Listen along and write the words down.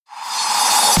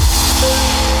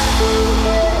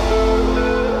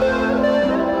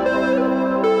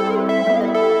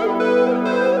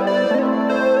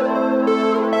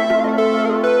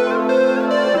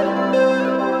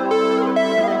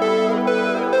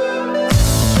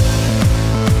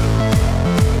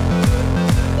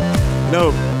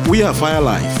we are fire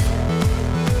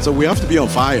life. So we have to be on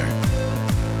fire.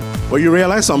 But you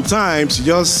realize sometimes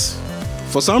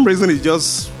for some reason, it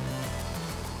just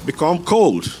become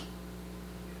cold.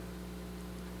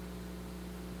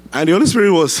 And the Holy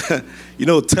Spirit was,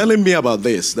 telling me about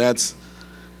this, that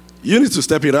you need to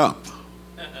step it up.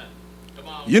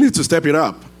 You need to step it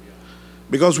up.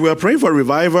 Because we are praying for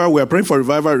revival.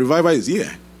 Revival is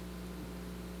here.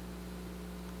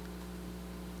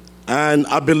 And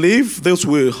I believe this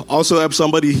will also help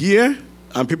somebody here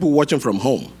and people watching from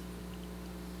home.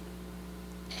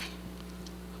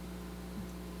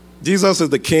 Jesus is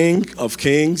the King of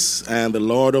Kings and the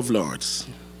Lord of Lords.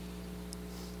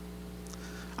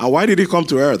 And why did he come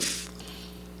to earth?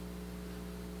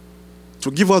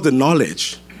 To give us the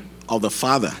knowledge of the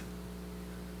Father.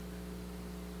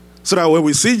 So that when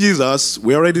we see Jesus,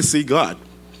 we already see God.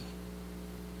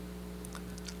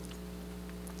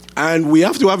 And we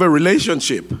have to have a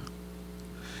relationship.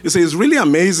 You see, it's really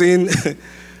amazing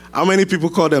how many people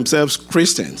call themselves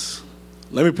Christians.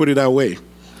 Let me put it that way.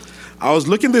 I was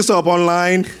looking this up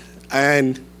online,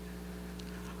 and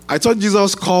I thought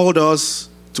Jesus called us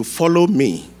to follow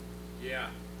me. Yeah.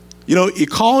 He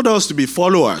called us to be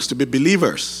followers, to be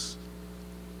believers,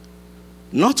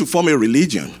 not to form a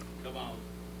religion. Come on.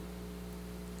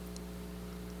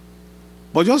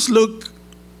 But just look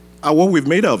at what we've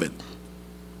made of it.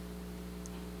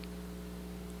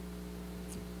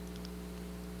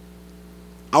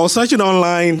 I was searching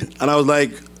online, and I was like,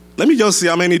 let me just see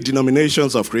how many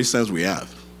denominations of Christians we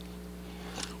have.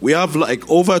 We have like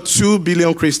over 2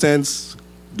 billion Christians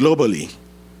globally.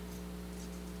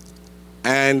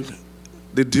 And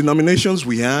the denominations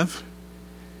we have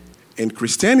in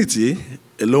Christianity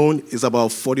alone is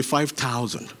about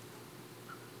 45,000.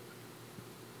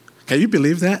 Can you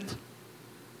believe that?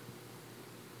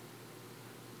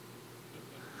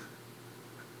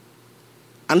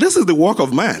 And this is the work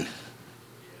of man,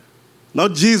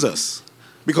 not Jesus.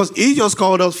 Because he just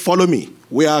called us, follow me.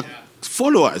 We are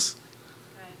followers.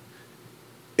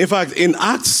 In fact, in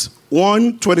Acts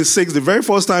 1:26, the very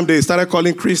first time they started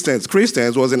calling Christians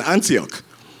was in Antioch.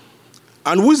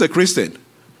 And who is a Christian?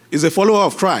 Is a follower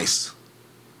of Christ.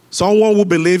 Someone who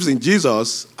believes in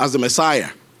Jesus as the Messiah.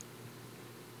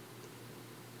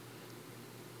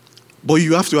 But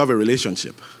you have to have a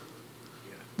relationship.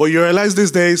 But you realize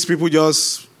these days, people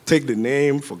just take the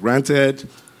name for granted.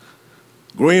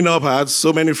 Growing up, I had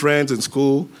so many friends in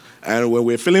school, and when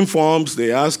we're filling forms,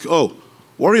 they ask, what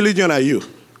religion are you?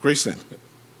 Christian.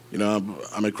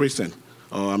 I'm a Christian,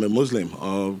 or I'm a Muslim,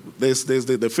 or they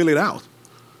fill it out.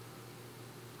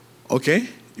 Okay,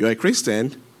 you're a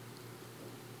Christian,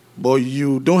 but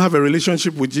you don't have a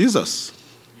relationship with Jesus.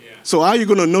 Yeah. So how are you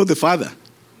going to know the Father?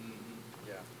 Mm-hmm.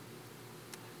 Yeah.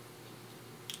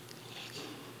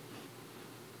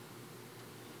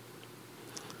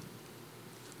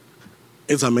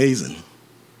 It's amazing.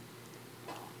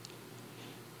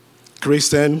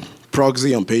 Christian,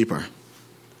 proxy on paper.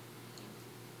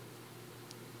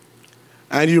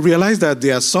 And you realize that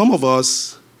there are some of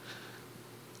us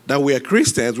that we are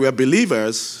Christians, we are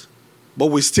believers, but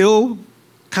we still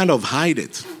kind of hide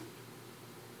it.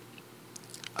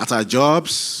 At our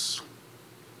jobs,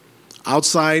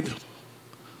 outside,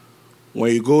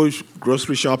 when you go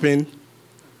grocery shopping,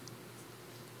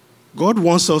 God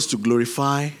wants us to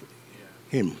glorify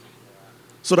him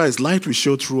so that his light will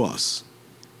show through us.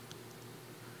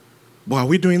 But are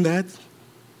we doing that?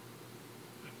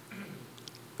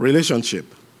 Relationship.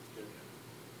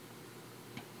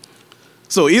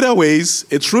 So either ways,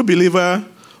 a true believer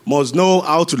must know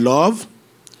how to love,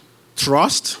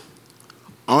 trust,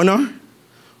 honor,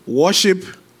 worship,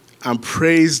 and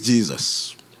praise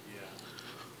Jesus.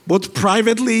 Both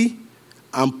privately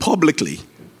and publicly.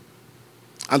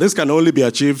 And this can only be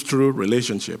achieved through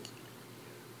relationship.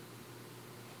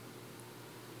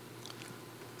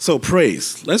 So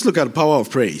praise. Let's look at the power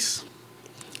of praise.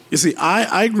 You see,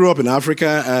 I grew up in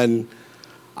Africa, and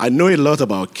I know a lot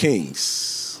about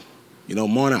kings,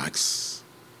 monarchs.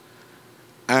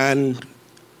 And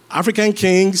African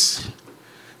kings,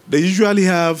 they usually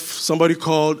have somebody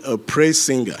called a praise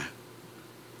singer.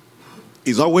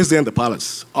 He's always there in the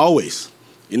palace, always.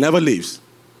 He never leaves.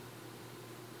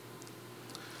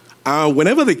 And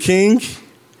whenever the king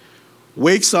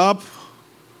wakes up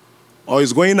or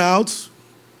is going out,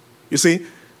 you see,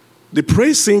 the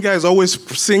praise singer is always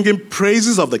singing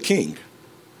praises of the king.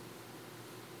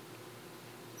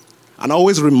 And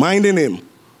always reminding him,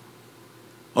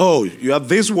 you are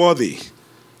this worthy.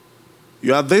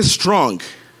 You are this strong.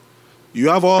 You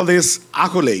have all these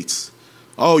accolades.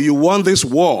 You won this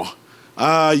war.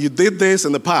 You did this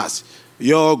in the past.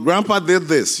 Your grandpa did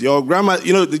this. Your grandma,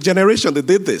 the generation that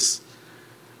did this.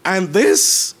 And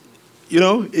this,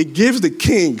 it gives the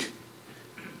king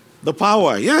the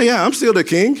power. Yeah, I'm still the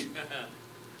king.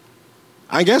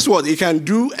 And guess what? He can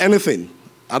do anything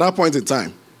at that point in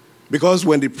time. Because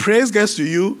when the praise gets to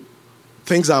you,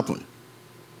 things happen.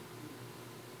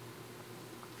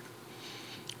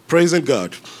 Praising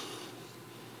God.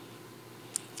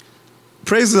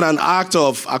 Praise is an act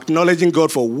of acknowledging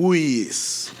God for who He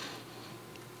is.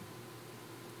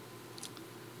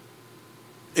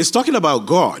 It's talking about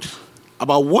God,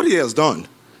 about what He has done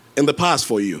in the past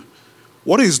for you,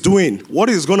 what He's doing, what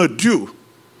He's going to do.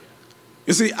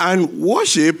 You see, and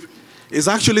worship is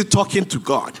actually talking to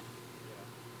God.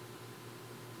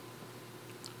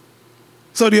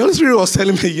 So the Holy Spirit was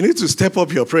telling me, you need to step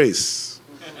up your praise.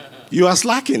 You are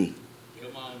slacking.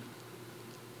 Come on.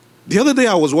 The other day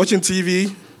I was watching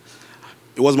TV.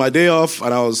 It was my day off,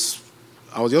 and I was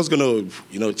just going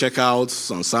to, check out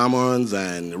some sermons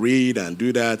and read and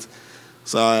do that.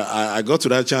 So I got to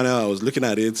that channel. I was looking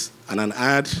at it, and an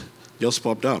ad just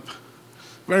popped up.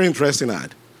 Very interesting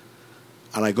ad.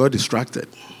 And I got distracted.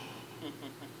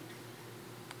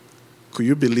 Could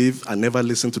you believe I never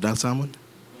listened to that sermon?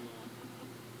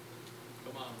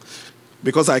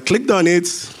 Because I clicked on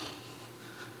it,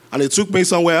 and it took me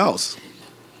somewhere else.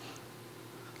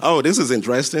 Oh, this is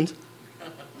interesting.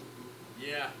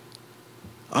 Yeah.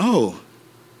 Oh,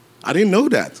 I didn't know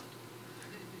that.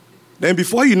 Then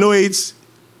before you know it,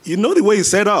 you know the way it's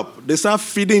set up. They start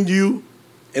feeding you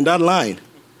in that line.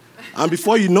 And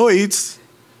before you know it,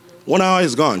 1 hour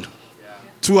is gone. Yeah.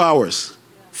 2 hours,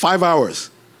 5 hours.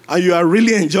 And you are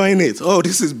really enjoying it. Oh,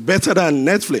 this is better than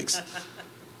Netflix.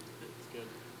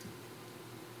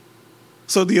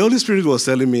 So the Holy Spirit was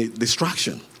telling me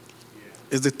distraction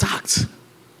is the tact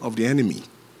of the enemy.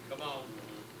 Come on.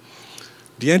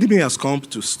 The enemy has come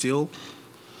to steal,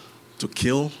 to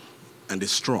kill, and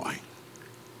destroy.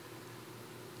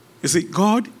 You see,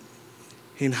 God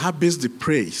inhabits the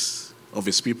praise of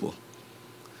His people.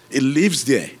 He lives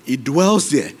there. He dwells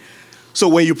there. So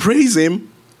when you praise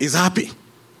Him, He's happy.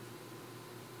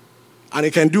 And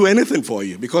He can do anything for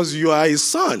you because you are His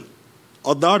son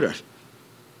or daughter.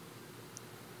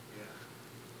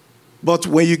 But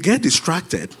when you get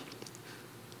distracted,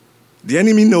 the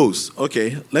enemy knows,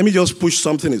 okay, let me just push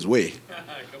something his way.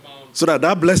 Come on. So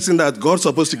that blessing that God's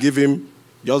supposed to give him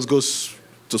just goes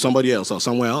to somebody else or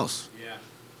somewhere else. Yeah.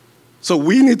 So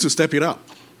we need to step it up.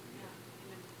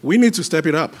 We need to step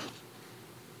it up.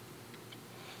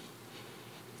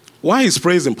 Why is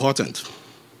praise important?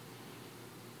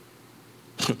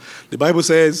 The Bible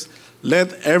says,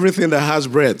 let everything that has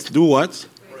breath do what?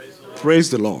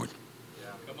 Praise the Lord.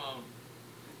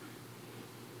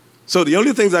 So the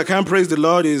only thing that can praise the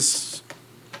Lord is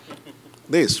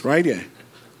this, right here.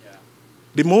 Yeah.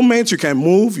 The moment you can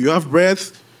move, you have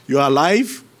breath, you are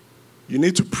alive, you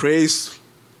need to praise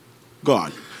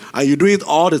God. And you do it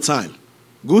all the time.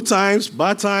 Good times,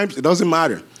 bad times, it doesn't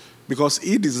matter. Because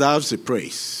He deserves the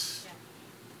praise.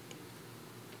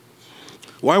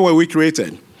 Why were we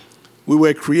created? We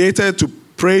were created to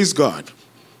praise God.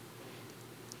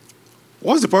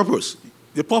 What's the purpose?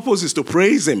 The purpose is to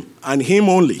praise Him and Him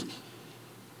only.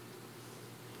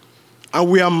 And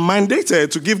we are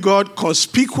mandated to give God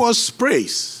conspicuous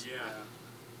praise. Yeah.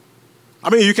 I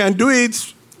mean, you can do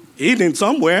it hidden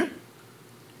somewhere,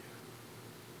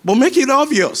 but make it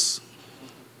obvious.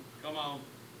 Come on.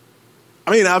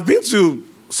 I mean, I've been to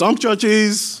some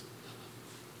churches,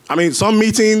 some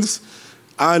meetings,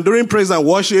 and during praise and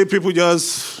worship, people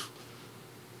it's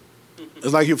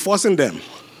like you're forcing them.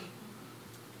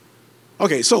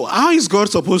 Okay, so how is God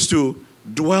supposed to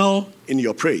dwell in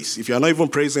your praise if you're not even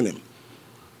praising Him?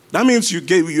 That means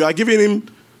you are giving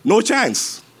Him no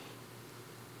chance.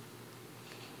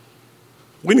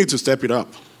 We need to step it up.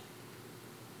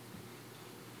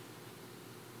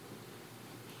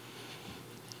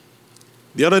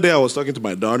 The other day I was talking to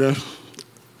my daughter,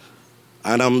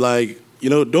 and I'm like,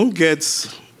 don't get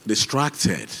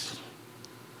distracted.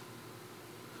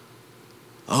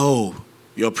 Oh,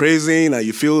 you're praising and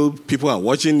you feel people are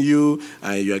watching you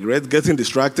and you're getting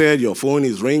distracted, your phone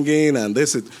is ringing and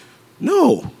this is...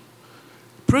 No.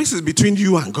 Praise is between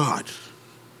you and God.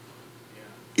 Yeah.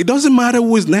 It doesn't matter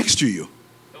who is next to you.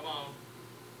 Come on.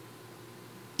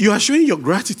 You are showing your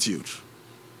gratitude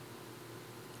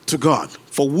to God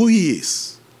for who He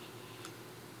is.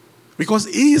 Because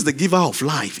He is the giver of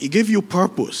life. He gave you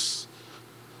purpose.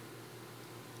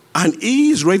 And He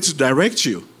is ready to direct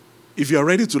you if you are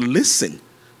ready to listen.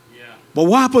 Yeah. But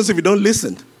what happens if you don't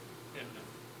listen?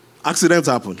 Accidents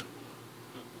happen.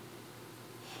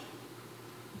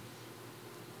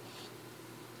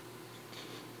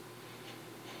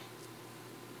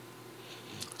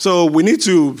 So we need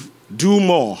to do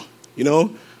more,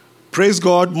 praise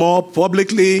God more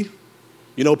publicly,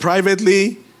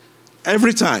 privately,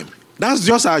 every time. That's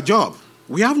just our job.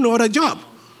 We have no other job.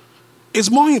 It's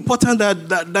more important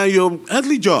than your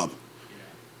earthly job.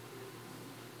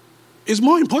 It's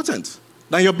more important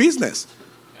than your business.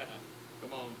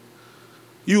 Come on.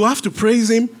 You have to praise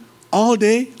him all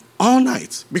day, all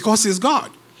night, because he's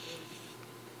God.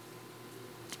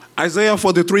 Isaiah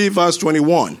 43, verse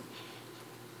 21.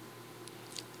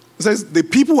 It says, the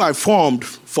people I formed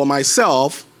for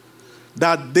myself,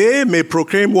 that they may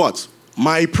proclaim what?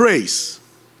 My praise.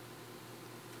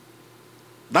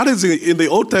 That is in the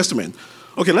Old Testament.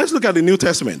 Okay, let's look at the New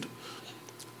Testament.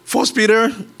 1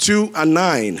 Peter 2 and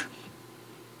 9.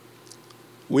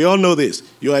 We all know this.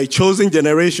 You are a chosen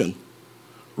generation,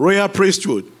 royal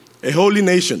priesthood, a holy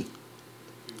nation.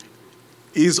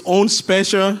 His own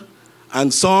special,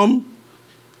 and some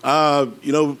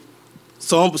other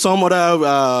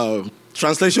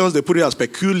translations, they put it as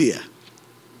peculiar.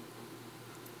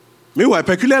 Meanwhile,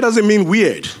 peculiar doesn't mean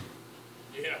weird.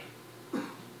 Yeah.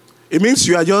 It means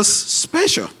you are just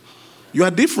special. You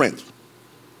are different.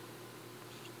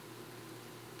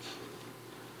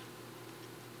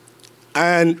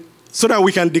 And so that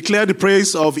we can declare the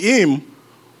praise of him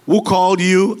who called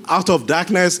you out of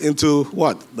darkness into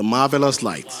what? The marvelous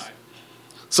light.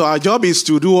 So our job is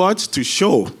to do what? To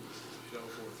show. Show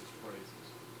forth his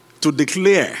praises. To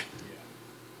declare. Yeah.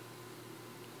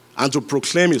 And to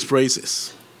proclaim his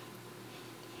praises.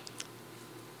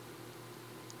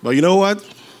 But you know what?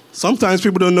 Sometimes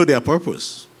people don't know their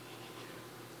purpose.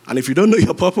 And if you don't know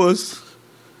your purpose,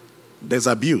 there's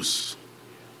abuse.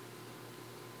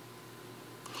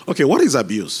 Okay, what is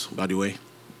abuse, by the way?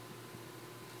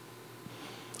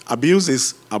 Abuse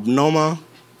is abnormal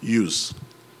use.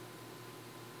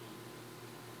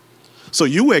 So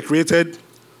you were created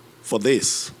for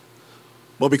this.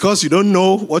 But because you don't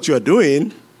know what you are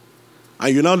doing,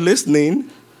 and you're not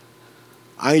listening,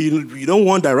 and you don't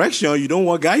want direction, you don't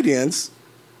want guidance,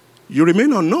 you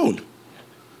remain unknown.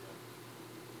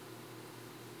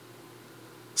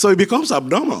 So it becomes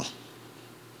abnormal.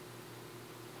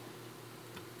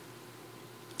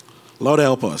 Lord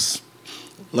help us.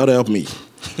 Lord help me.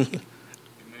 Amen.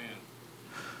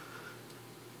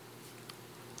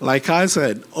 Like I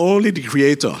said, only the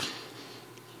Creator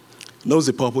knows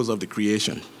the purpose of the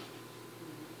creation.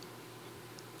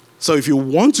 So if you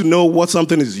want to know what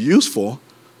something is used for,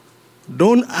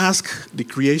 don't ask the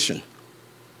creation.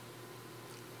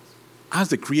 Ask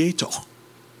the Creator.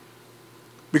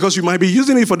 Because you might be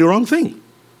using it for the wrong thing.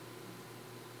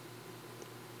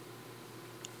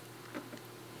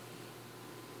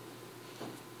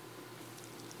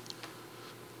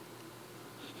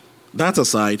 That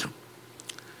aside,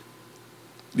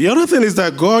 the other thing is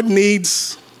that God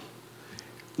needs,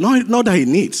 not that he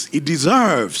needs, he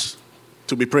deserves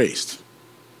to be praised.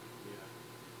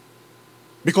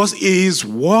 Because he is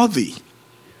worthy.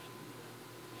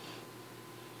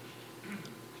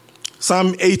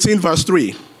 Psalm 18 verse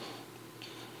 3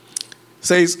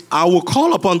 says, I will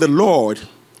call upon the Lord,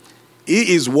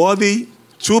 he is worthy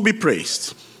to be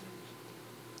praised.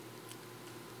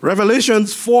 Revelation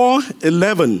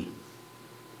 4:11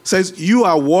 says, you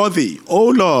are worthy, O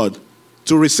Lord,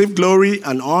 to receive glory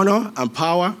and honor and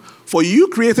power, for you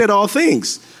created all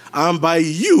things, and by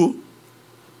your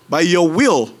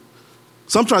will,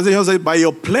 some translations say by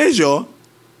your pleasure,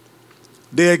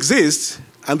 they exist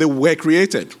and they were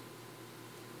created.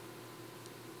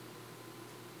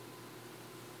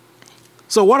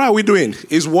 So what are we doing?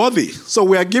 He's worthy. So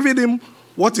we are giving him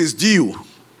what is due.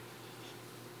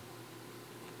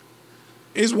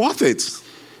 He's worth it.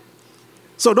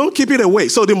 So don't keep it away.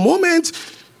 So the moment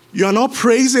you are not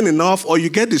praising enough or you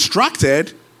get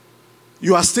distracted,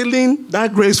 you are stealing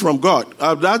that grace from God,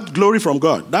 that glory from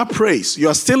God, that praise. You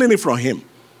are stealing it from him.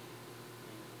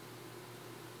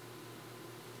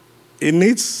 It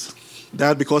needs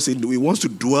that because he wants to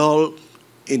dwell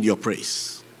in your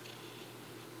praise.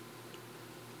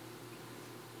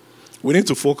 We need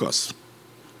to focus.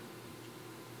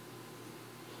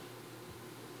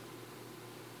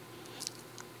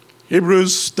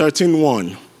 Hebrews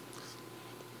 13:1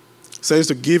 says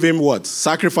to give him what?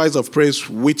 Sacrifice of praise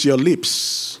with your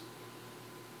lips.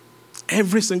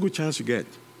 Every single chance you get.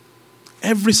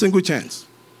 Every single chance.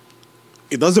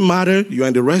 It doesn't matter. You are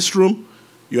in the restroom.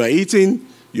 You are eating.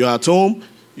 You are at home.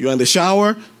 You are in the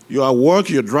shower. You are at work.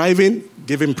 You're driving.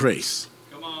 Give him praise.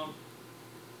 Come on.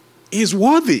 He's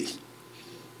worthy.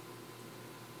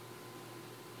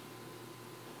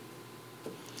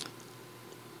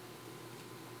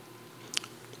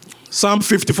 Psalm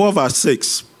 54 verse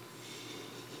 6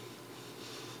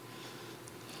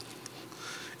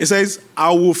 It says,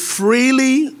 I will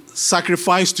freely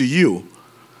sacrifice to you.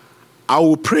 I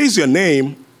will praise your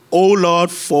name, O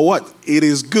Lord, for what? It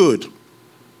is good.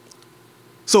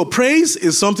 So praise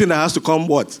is something that has to come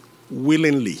what?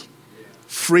 Willingly,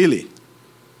 freely.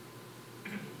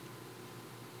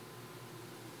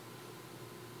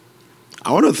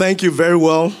 I want to thank you very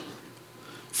well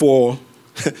for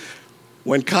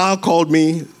when Carl called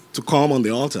me to come on the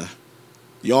altar,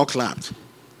 you all clapped.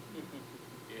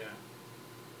 Yeah.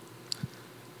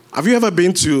 Have you ever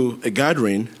been to a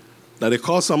gathering that they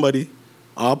call somebody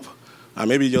up, and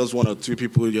maybe just one or two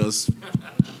people just,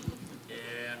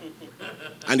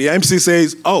 and the MC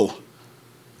says, oh,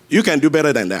 you can do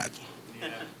better than that.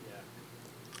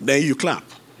 Then you clap.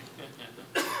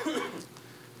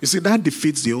 You see, that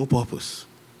defeats the whole purpose.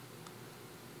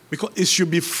 Because it should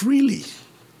be freely.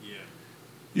 Yeah.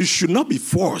 You should not be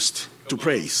forced to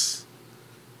praise.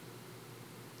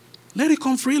 Let it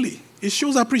come freely. It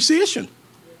shows appreciation.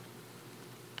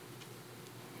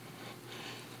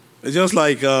 It's just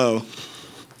like I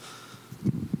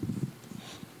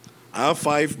have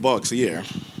 $5 here,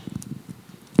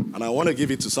 and I want to give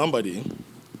it to somebody.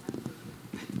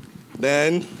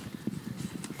 Then,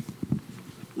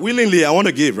 willingly, I want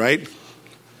to give, right?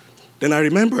 Then I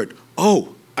remembered,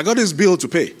 oh, I got this bill to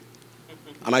pay.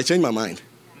 And I changed my mind.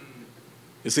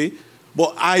 You see?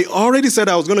 But I already said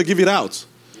I was going to give it out.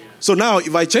 Yeah. So now,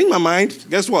 if I change my mind,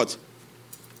 guess what?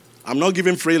 I'm not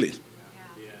giving freely.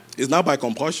 Yeah. It's not by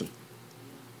compulsion.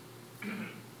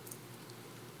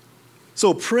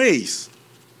 So praise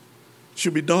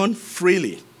should be done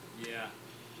freely. Yeah.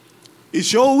 It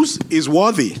shows he's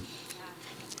worthy.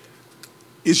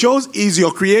 It shows he's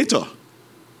your creator.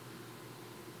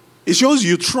 It shows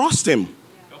you trust him.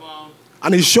 Come on.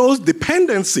 And it shows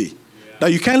dependency,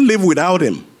 that you can't live without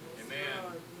him.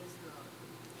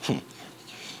 Amen.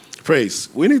 Praise.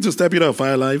 We need to step it up,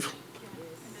 Fire Life.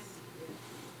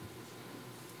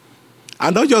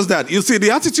 And not just that. You see, the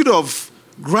attitude of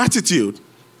gratitude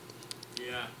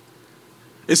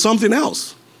is something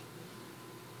else.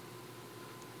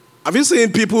 Have you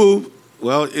seen people,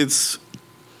 well, this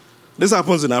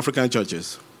happens in African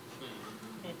churches.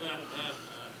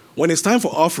 When it's time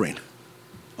for offering,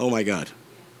 oh my God.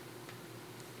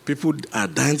 People are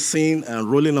dancing and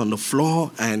rolling on the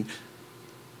floor, and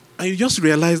you just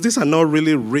realize these are not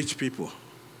really rich people,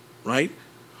 right?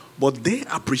 But they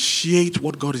appreciate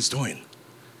what God is doing.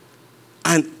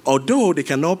 And although they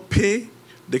cannot pay,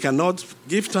 they cannot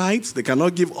give tithes, they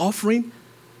cannot give offering,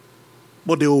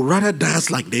 but they will rather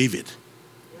dance like David.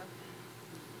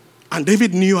 And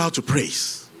David knew how to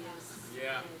praise.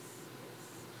 Yeah.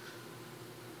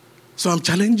 So I'm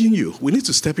challenging you. We need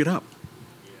to step it up.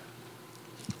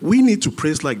 We need to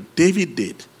praise like David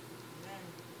did.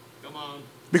 Come on.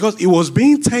 Because he was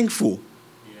being thankful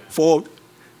for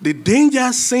the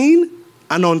danger seen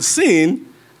and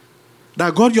unseen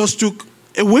that God just took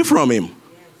away from him.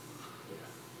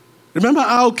 Remember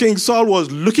how King Saul was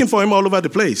looking for him all over the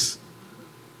place?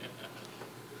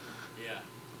 Yeah.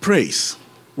 Praise.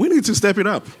 We need to step it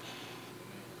up.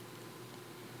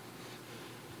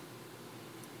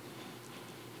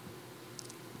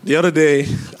 The other day,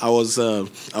 I was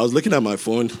looking at my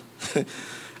phone,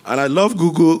 and I love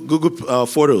Google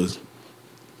Photos.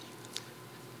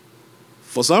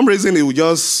 For some reason, it would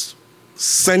just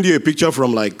send you a picture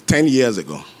from like 10 years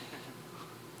ago.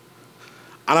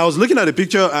 And I was looking at the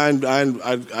picture, and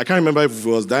I can't remember if it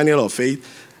was Daniel or Faith.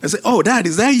 I said, oh, Dad,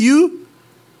 is that you?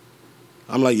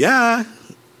 I'm like, yeah,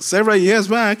 several years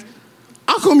back.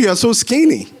 How come you are so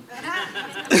skinny?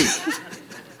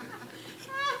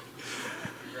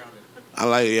 I'm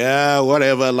like, yeah,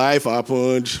 whatever, life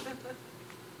happened.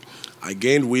 I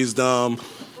gained wisdom.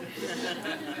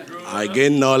 I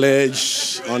gained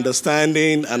knowledge,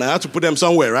 understanding, and I had to put them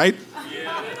somewhere, right?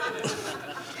 Yeah.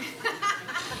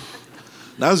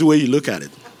 That's the way you look at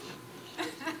it.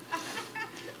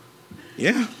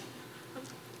 Yeah.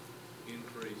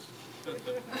 Increase.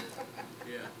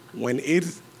 Yeah.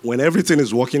 When everything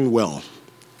is working well,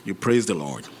 you praise the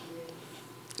Lord.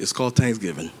 It's called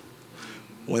thanksgiving.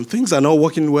 When things are not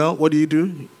working well, what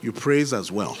do? You praise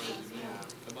as well.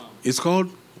 It's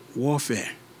called warfare.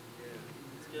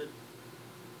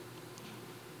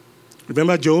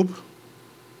 Remember Job?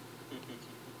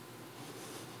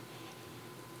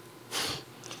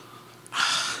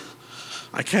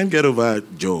 I can't get over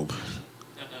Job.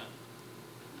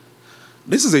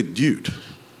 This is a dude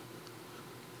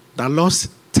that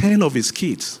lost 10 of his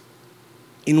kids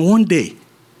in one day.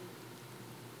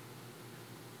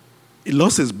 He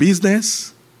lost his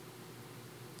business,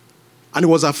 and he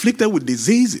was afflicted with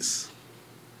diseases.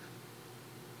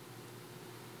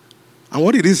 And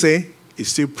what did he say? is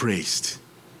still praised.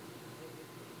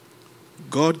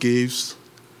 God gives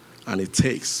and it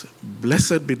takes.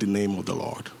 Blessed be the name of the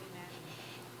Lord.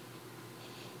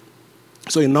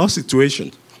 So in our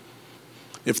situation,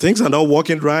 if things are not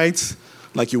working right,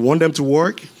 like you want them to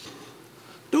work,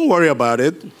 don't worry about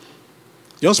it.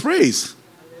 Just praise.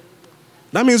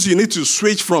 That means you need to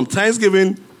switch from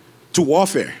thanksgiving to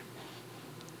warfare.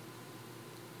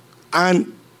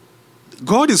 And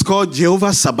God is called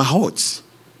Jehovah Sabaoth.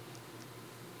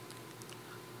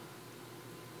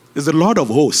 He's the Lord of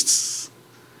hosts.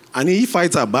 And he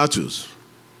fights our battles.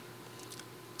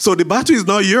 So the battle is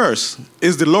not yours,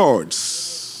 it's the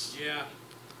Lord's. Yeah.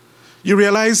 You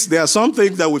realize there are some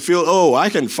things that we feel, oh, I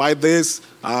can fight this.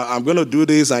 I'm going to do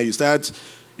this. And you start,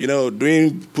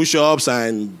 doing push-ups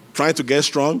and trying to get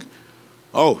strong.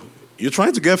 Oh, you're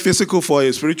trying to get physical for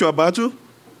a spiritual battle?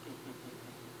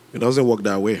 It doesn't work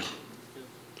that way.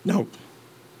 No.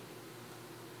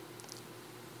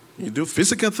 You do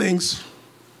physical things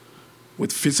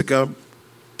with physical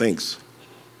things.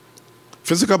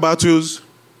 Physical battles,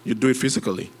 you do it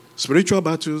physically. Spiritual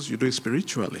battles, you do it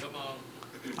spiritually. Come on.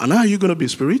 And how are you going to be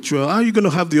spiritual? How are you going to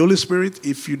have the Holy Spirit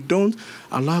if you don't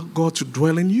allow God to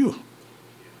dwell in you?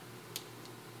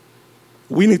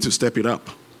 We need to step it up.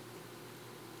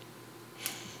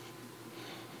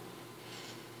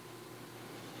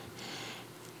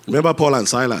 Remember Paul and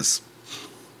Silas?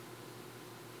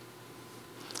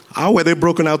 How were they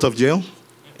broken out of jail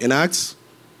in Acts?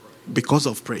 Because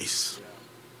of praise.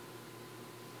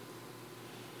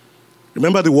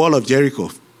 Remember the wall of Jericho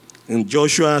in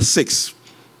Joshua 6.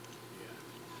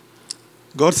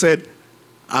 God said,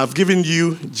 I've given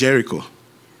you Jericho.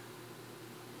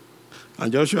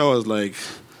 And Joshua was like,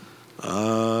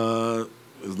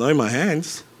 it's not in my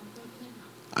hands.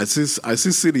 I still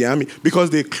see the army.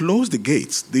 Because they closed the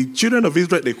gates. The children of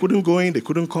Israel, they couldn't go in, they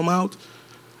couldn't come out.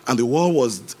 And the wall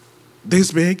was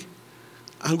this big.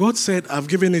 And God said, I've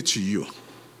given it to you.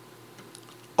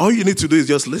 All you need to do is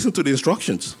just listen to the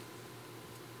instructions.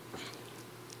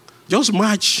 Just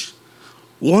march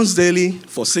once daily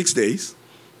for 6 days.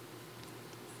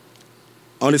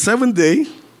 On the 7th day,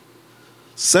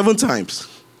 7 times.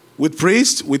 With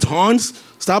praise, with horns,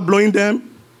 start blowing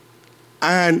them.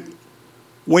 And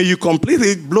when you complete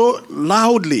it, blow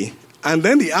loudly. And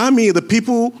then the army, the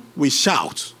people will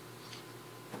shout.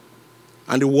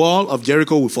 And the wall of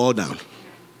Jericho will fall down.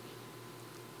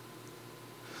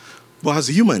 But as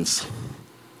humans,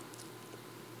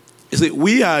 you see,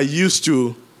 we are used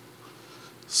to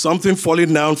something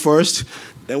falling down first,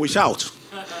 then we shout.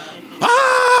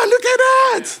 Look at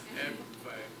that!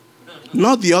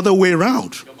 Not the other way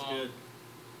around. Come on.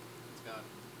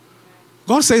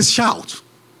 God says shout,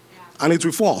 and it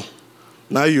will fall.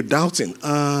 Now you're doubting.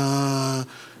 What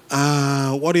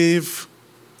if?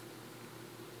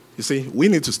 You see, we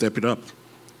need to step it up.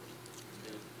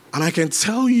 And I can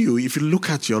tell you, if you look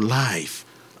at your life,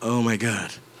 oh my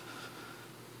God.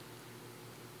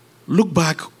 Look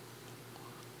back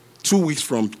 2 weeks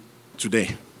from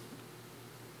today.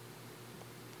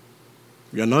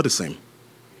 You are not the same.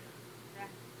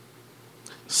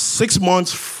 6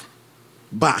 months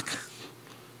back,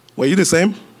 were you the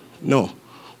same? No.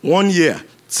 1 year,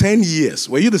 10 years,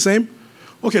 were you the same?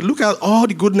 Okay, look at all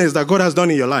the goodness that God has done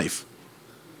in your life.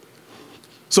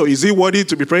 So is he worthy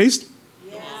to be praised?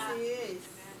 Yes, he is.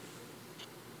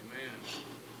 Amen.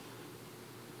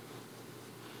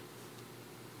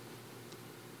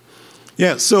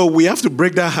 Yeah, so we have to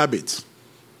break that habit.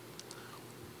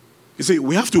 You see,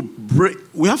 we have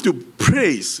to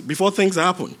praise before things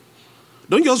happen.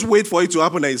 Don't just wait for it to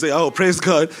happen and you say, oh, praise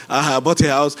God, I bought a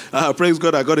house. Praise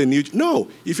God, I got a new job. No,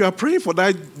 if you are praying for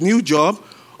that new job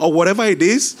or whatever it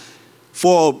is,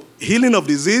 for healing of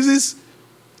diseases,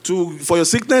 for your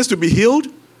sickness to be healed,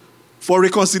 for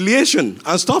reconciliation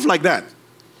and stuff like that,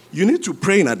 you need to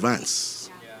pray in advance.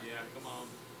 Yeah, come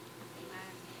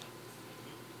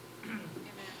on.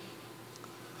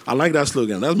 I like that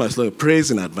slogan. That's my slogan, praise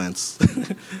in advance.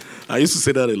 I used to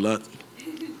say that a lot.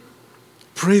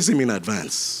 Praise him in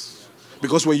advance.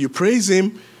 Because when you praise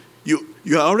him, you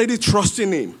are already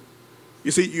trusting him.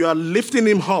 You see, you are lifting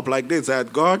him up like this,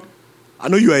 that God, I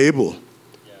know you are able.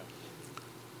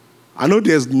 I know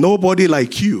there's nobody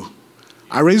like you.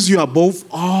 I raise you above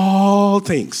all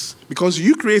things because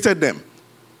you created them.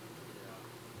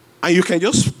 And you can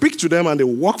just speak to them and they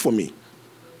work for me.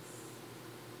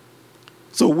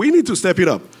 So we need to step it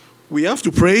up. We have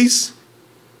to praise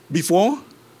before,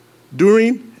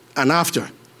 during, and after.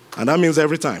 And that means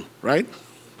every time, right?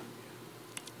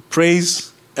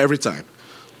 Praise every time.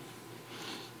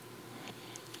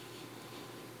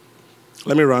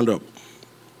 Let me round up.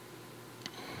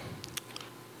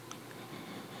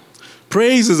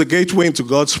 Praise is a gateway into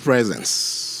God's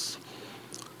presence.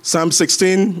 Psalm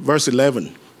 16, verse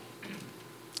 11.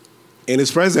 In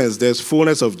his presence, there's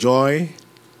fullness of joy,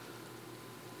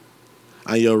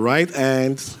 and your right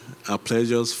hand are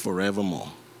pleasures forevermore.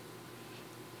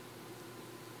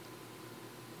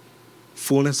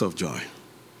 Fullness of joy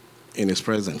in his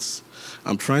presence.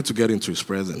 I'm trying to get into his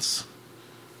presence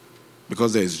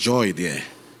because there is joy there.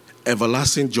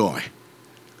 Everlasting joy.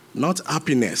 Not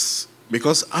happiness,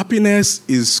 because happiness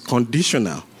is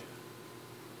conditional.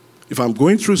 If I'm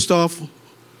going through stuff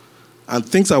and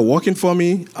things are working for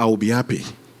me, I will be happy.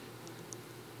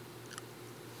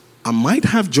 I might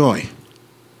have joy.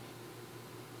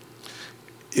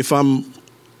 If I'm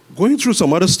going through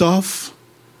some other stuff,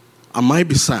 I might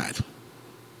be sad.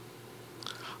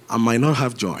 I might not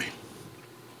have joy.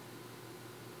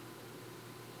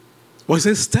 But he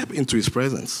says, step into his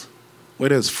presence, where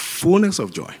there's fullness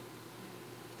of joy.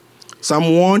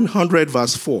 Psalm 100,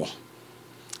 verse 4.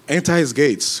 Enter his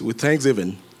gates with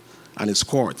thanksgiving and his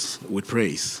courts with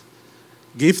praise.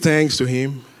 Give thanks to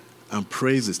him and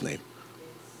praise his name.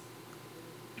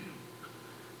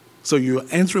 So you're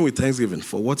entering with thanksgiving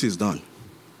for what he's done.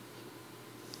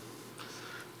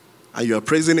 And you are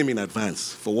praising him in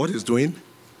advance for what he's doing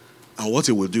and what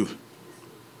he will do.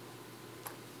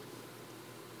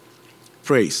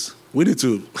 Praise. We need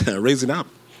to raise it up.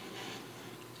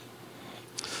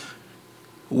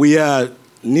 We are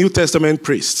New Testament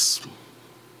priests.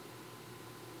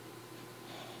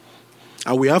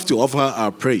 And we have to offer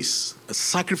our praise, a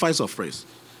sacrifice of praise.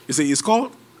 You see, it's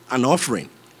called an offering.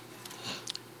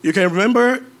 You can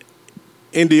remember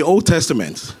in the Old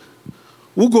Testament,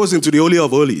 who goes into the Holy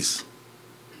of Holies?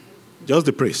 Just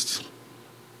the priest.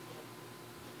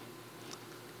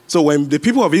 So when the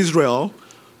people of Israel,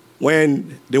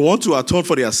 when they want to atone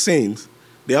for their sins,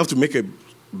 they have to make a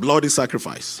bloody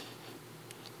sacrifice.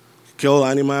 Kill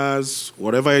animals,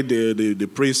 whatever the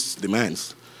priest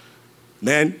demands.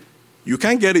 Then you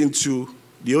can't get into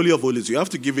the Holy of Holies. You have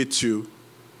to give it to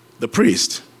the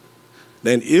priest.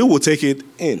 Then he will take it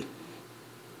in.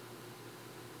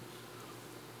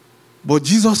 But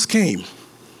Jesus came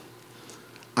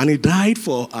and he died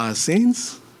for our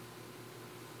sins.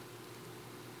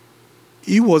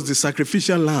 He was the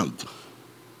sacrificial lamb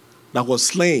that was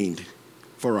slain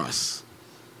for us.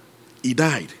 He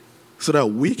died so that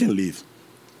we can live.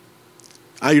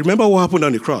 I remember what happened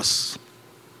on the cross.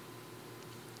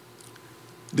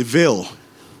 The veil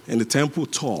in the temple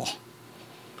tore.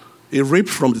 It ripped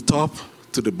from the top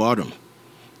to the bottom.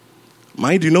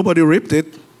 Mind you, nobody ripped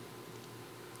it.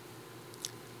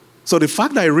 So the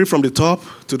fact that it ripped from the top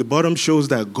to the bottom shows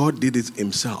that God did it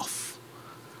himself.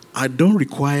 I don't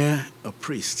require a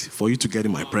priest for you to get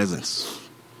in my presence.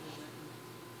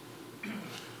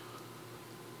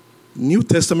 New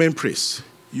Testament priest,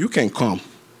 you can come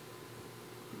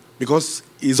because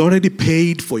he's already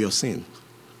paid for your sin.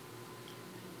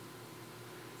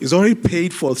 He's already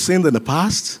paid for sins in the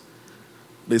past,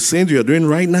 the sins you're doing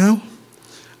right now,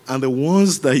 and the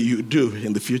ones that you do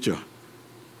in the future.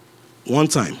 One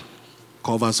time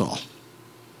covers all.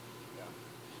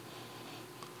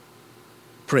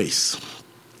 Praise.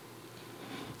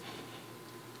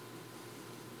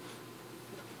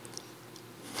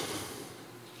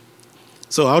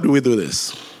 So how do we do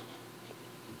this?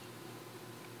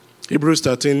 Hebrews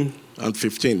 13 and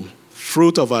 15.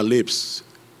 Fruit of our lips.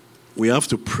 We have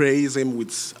to praise him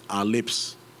with our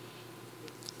lips.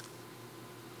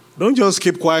 Don't just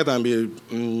keep quiet and be,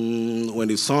 when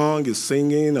the song is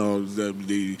singing or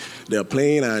they're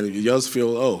playing and you just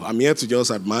feel, oh, I'm here to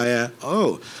just admire.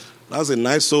 Oh, that's a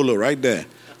nice solo right there.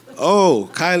 Oh,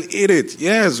 Kyle, eat it.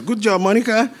 Yes, good job,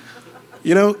 Monica.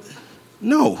 You know,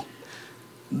 no.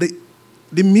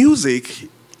 The music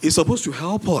is supposed to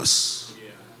help us.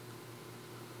 Yeah.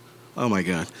 Oh, my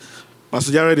God.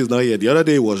 Pastor Jared is not here. The other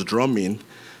day he was drumming,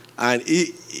 and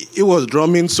he was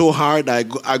drumming so hard I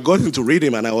got into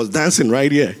rhythm and I was dancing right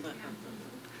here.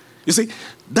 You see,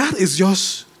 that is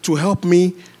just to help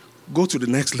me go to the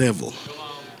next level.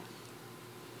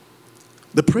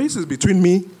 The praise is between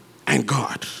me and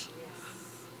God.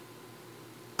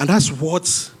 And that's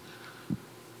what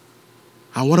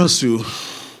I want us to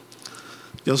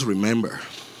just remember.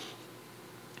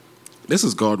 This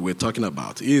is God we're talking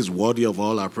about. He is worthy of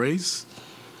all our praise.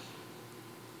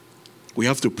 We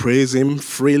have to praise him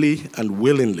freely and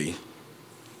willingly.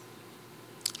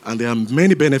 And there are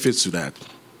many benefits to that.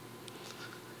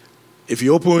 If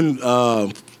you open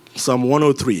Psalm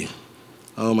 103,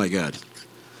 oh my God,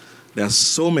 there are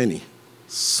so many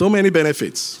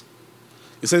benefits.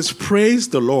 It says, praise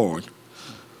the Lord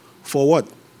for what?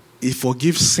 He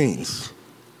forgives sins.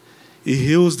 He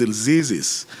heals the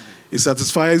diseases. It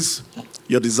satisfies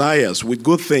your desires with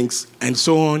good things, and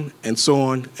so on, and so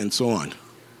on, and so on.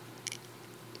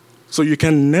 So you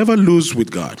can never lose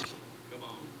with God. Come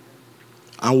on.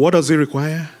 And what does it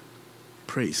require?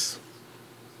 Praise.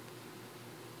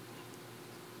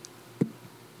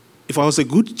 If I was a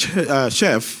good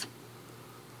chef,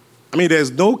 I mean,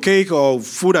 there's no cake or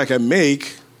food I can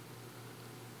make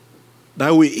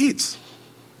that we eat.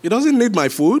 It doesn't need my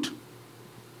food.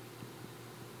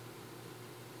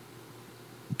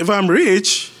 If I'm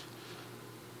rich,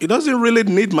 it doesn't really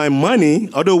need my money,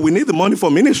 although we need the money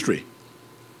for ministry.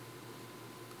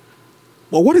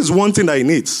 But what is one thing that he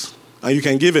needs? And you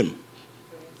can give him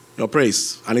your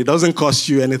praise. And it doesn't cost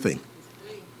you anything.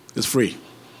 It's free.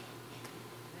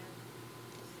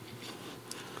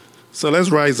 So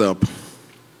let's rise up.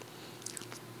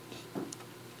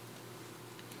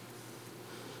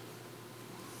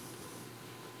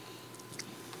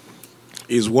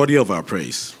 He is worthy of our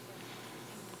praise.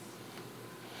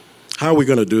 How are we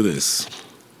going to do this?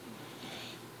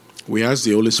 We ask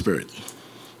the Holy Spirit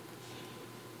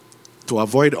to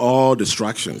avoid all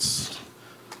distractions,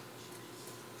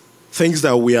 things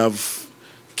that we have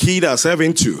keyed ourselves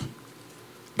into,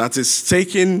 that is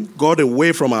taking God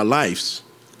away from our lives.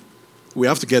 We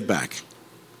have to get back.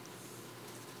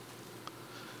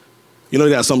 You know,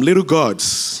 there are some little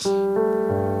gods.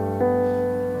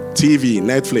 TV,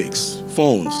 Netflix,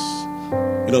 phones,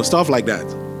 you know, stuff like that.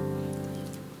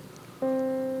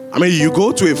 I mean, you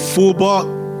go to a football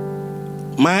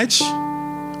match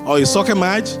or a soccer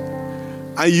match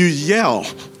and you yell,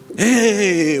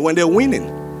 hey, when they're winning.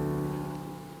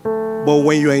 But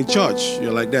when you're in church,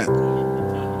 you're like that.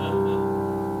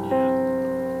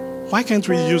 Why can't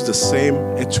we use the same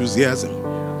enthusiasm?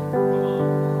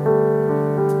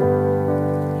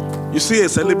 You see a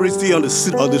celebrity on the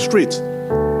street.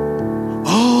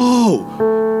 Oh,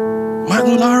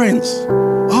 Martin Lawrence.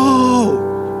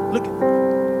 Oh, look.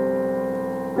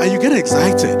 And you get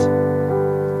excited.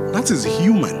 That is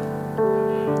human.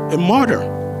 A martyr.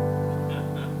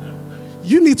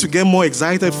 You need to get more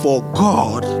excited for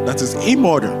God that is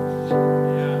immortal.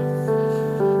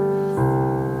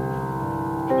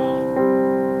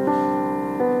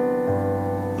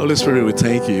 Holy Spirit, we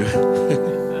thank you.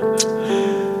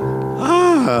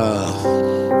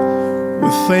 We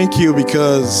thank you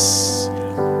because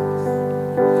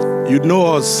you know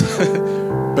us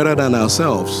better than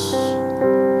ourselves.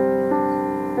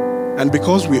 And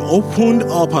because we opened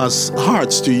up our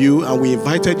hearts to you and we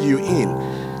invited you in,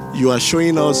 you are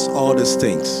showing us all these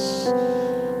things.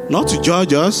 Not to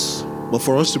judge us, but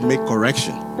for us to make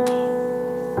correction.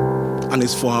 And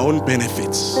it's for our own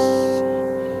benefits.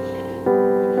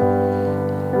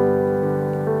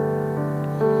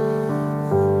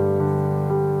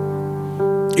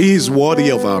 He is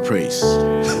worthy of our praise.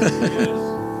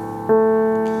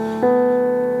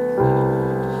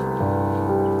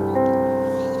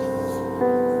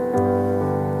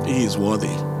 He is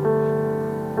worthy.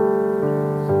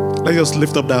 Let's just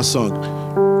lift up that song.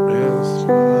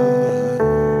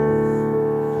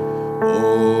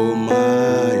 Oh,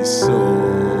 my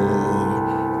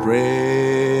soul,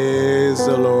 praise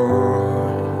the Lord.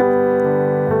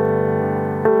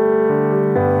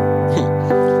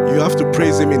 You have to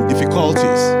praise him in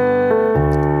difficulties.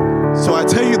 So I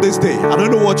tell you this day, I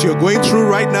don't know what you're going through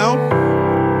right now,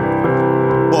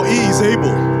 but he is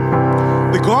able.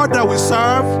 The God that we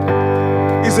serve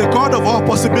is a God of all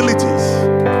possibilities.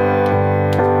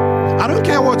 I don't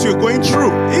care what you're going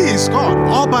through. He is God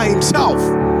all by himself.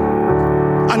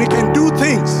 And he can do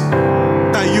things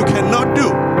that you cannot do.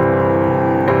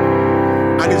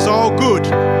 And it's all good.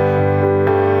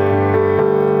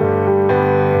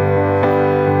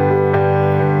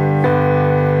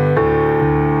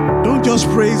 Don't just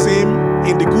praise him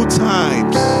in the good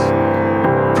times.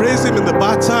 Praise him in the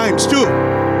bad times too.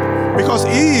 Because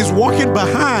he is walking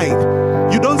behind.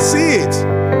 You don't see it.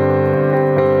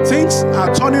 Things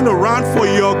are turning around for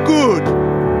your good.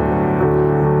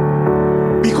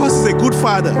 Because he's a good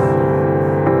father.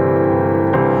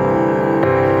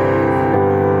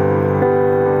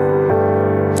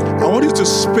 I want you to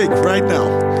speak right now.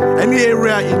 Any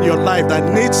area in your life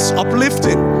that needs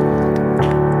uplifting,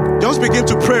 just begin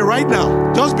to pray right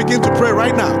now. Just begin to pray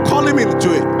right now. Call him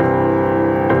into it.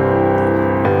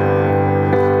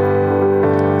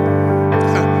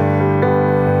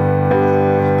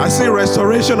 I see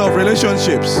restoration of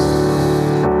relationships.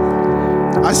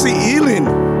 I see healing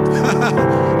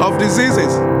of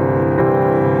diseases.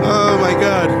 Oh my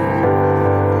God.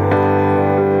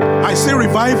 I see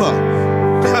revival.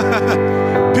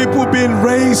 People being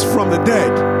raised from the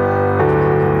dead.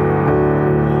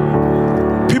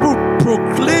 People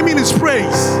proclaiming his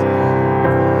praise.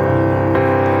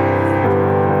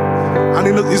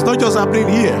 it's not just happening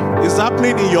here. It's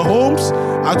happening in your homes,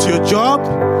 at your job,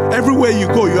 everywhere you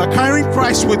go. You are carrying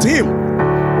Christ with him.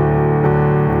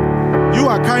 You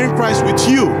are carrying Christ with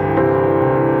you.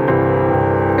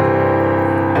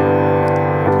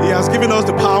 He has given us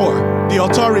the power, the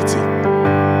authority.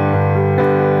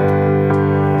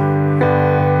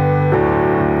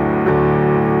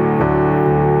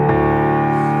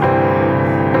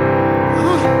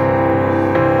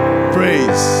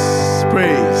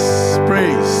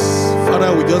 Praise.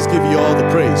 Father, we just give you all the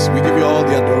praise. We give you all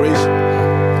the adoration.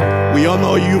 We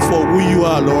honor you for who you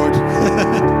are, Lord.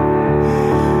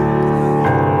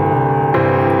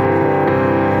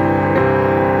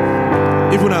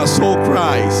 Even our soul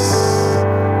cries.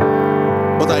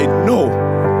 But I know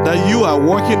that you are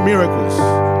working miracles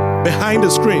behind the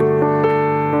screen.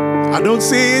 I don't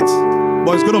see it,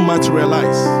 but it's going to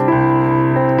materialize.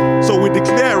 So we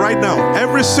declare right now,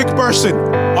 every sick person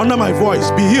under my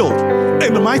voice, be healed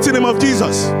in the mighty name of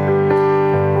Jesus.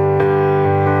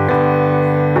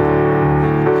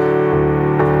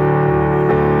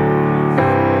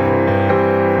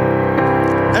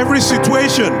 Every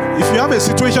situation, if you have a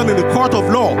situation in the court of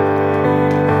law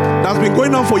that's been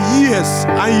going on for years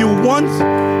and you want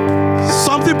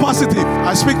something positive,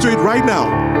 I speak to it right now.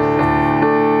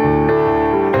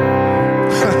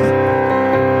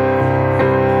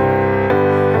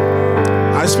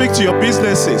 I speak to your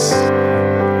businesses.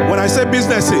 When I say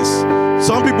businesses,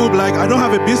 some people will be like, I don't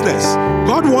have a business.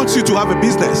 God wants you to have a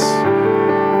business.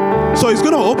 So he's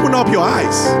going to open up your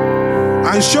eyes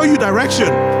and show you direction.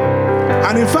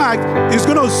 And in fact, he's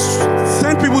going to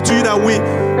send people to you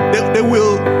that they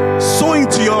will sow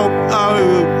into your,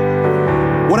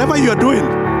 whatever you're doing,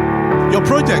 your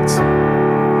project.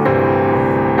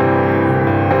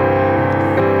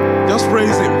 Just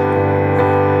praise him.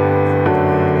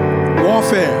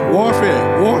 Warfare.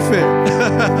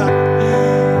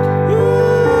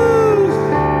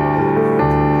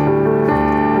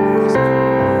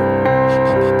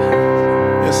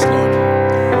 Yes, Lord.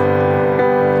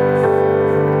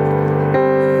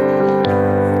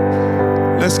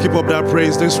 Let's keep up that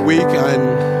praise this week, and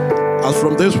as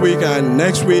from this week and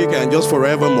next week and just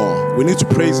forevermore, we need to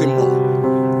praise him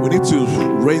more. We need to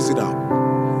raise it up.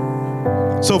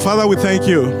 So, Father, we thank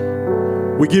you.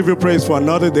 We give you praise for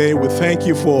another day. We thank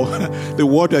you for the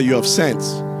word that you have sent.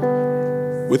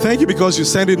 We thank you because you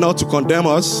sent it not to condemn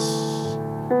us,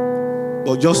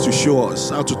 but just to show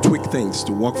us how to tweak things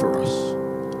to work for us.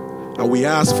 And we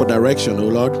ask for direction, O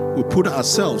Lord. We put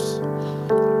ourselves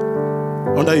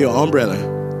under your umbrella.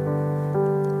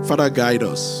 Father, guide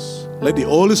us. Let the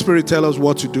Holy Spirit tell us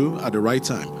what to do at the right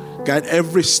time. Guide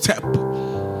every step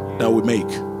that we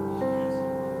make.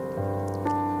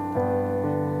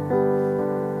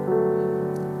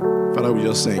 Father, we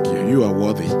just thank you. You are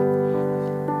worthy.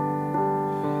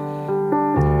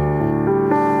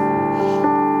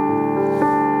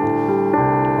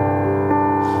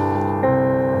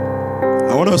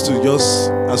 I want us to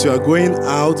just, as you are going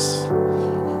out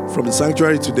from the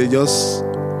sanctuary today, just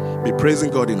be praising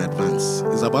God in advance.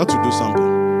 He's about to do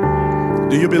something.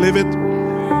 Do you believe it?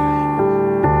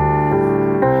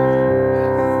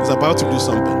 He's about to do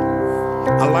something.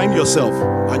 Align yourself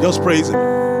and just praise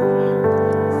him.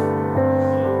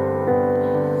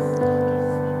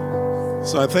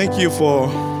 So I thank you for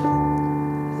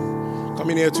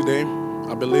coming here today.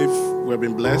 I believe we've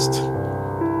been blessed.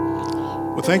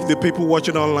 We thank the people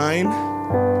watching online.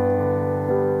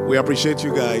 We appreciate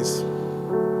you guys,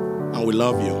 and we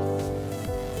love you.